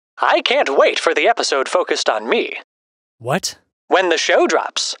I can't wait for the episode focused on me. What? When the show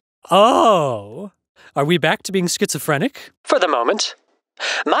drops. Oh. Are we back to being schizophrenic? For the moment.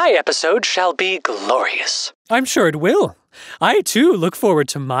 My episode shall be glorious. I'm sure it will. I, too, look forward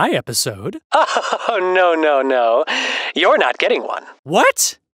to my episode. Oh, no. You're not getting one.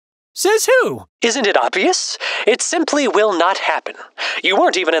 What? Says who? Isn't it obvious? It simply will not happen. You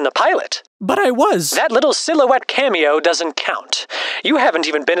weren't even in the pilot. But I was. That little silhouette cameo doesn't count. You haven't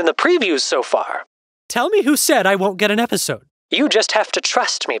even been in the previews so far. Tell me who said I won't get an episode. You just have to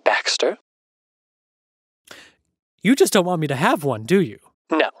trust me, Baxter. You just don't want me to have one, do you?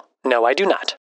 No, I do not.